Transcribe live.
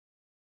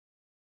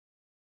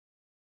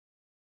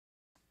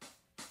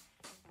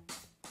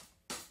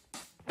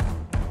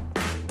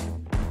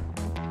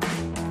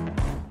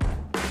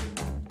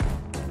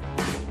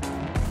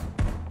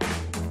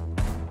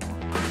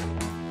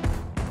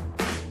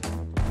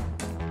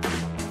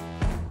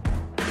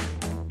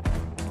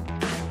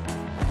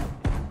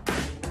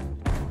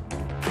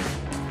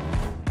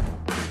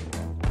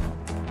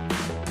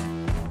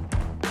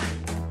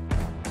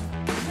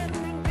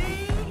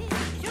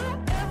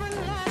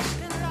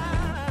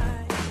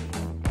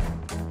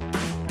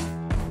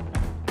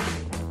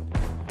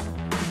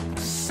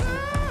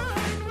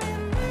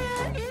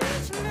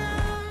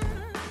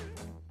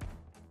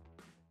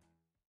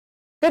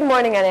Good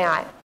morning,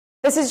 NAI.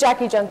 This is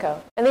Jackie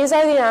Junko, and these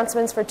are the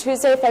announcements for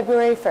Tuesday,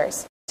 February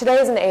 1st. Today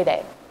is an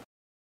A-Day.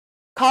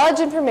 College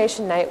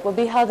Information Night will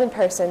be held in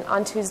person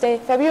on Tuesday,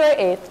 February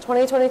 8th,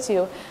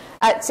 2022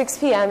 at 6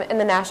 p.m. in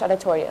the Nash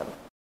Auditorium.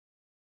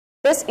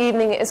 This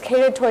evening is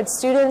catered towards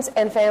students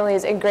and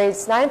families in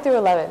grades 9 through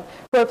 11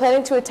 who are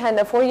planning to attend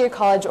a four-year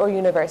college or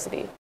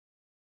university.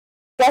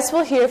 Guests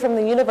will hear from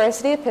the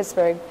University of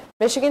Pittsburgh,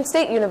 Michigan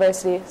State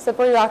University,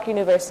 Slippery Rock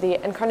University,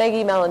 and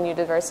Carnegie Mellon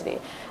University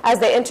as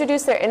they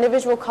introduce their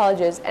individual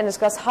colleges and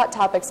discuss hot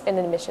topics in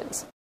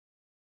admissions.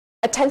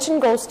 Attention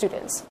goal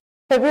students.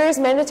 February's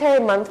mandatory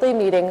monthly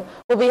meeting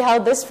will be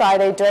held this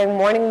Friday during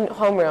morning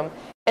homeroom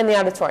in the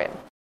auditorium.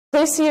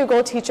 Please see your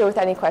goal teacher with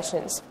any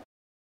questions.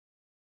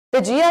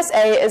 The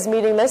GSA is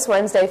meeting this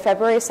Wednesday,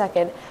 February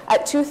 2nd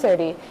at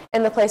 2:30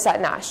 in the place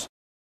at Nash.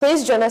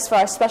 Please join us for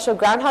our special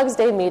Groundhog's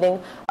Day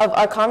meeting of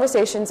our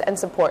conversations and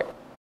support.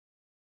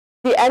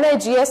 The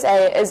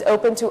NAGSA is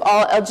open to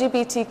all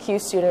LGBTQ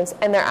students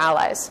and their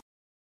allies.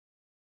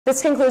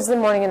 This concludes the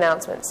morning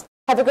announcements.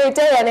 Have a great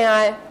day,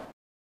 NAI.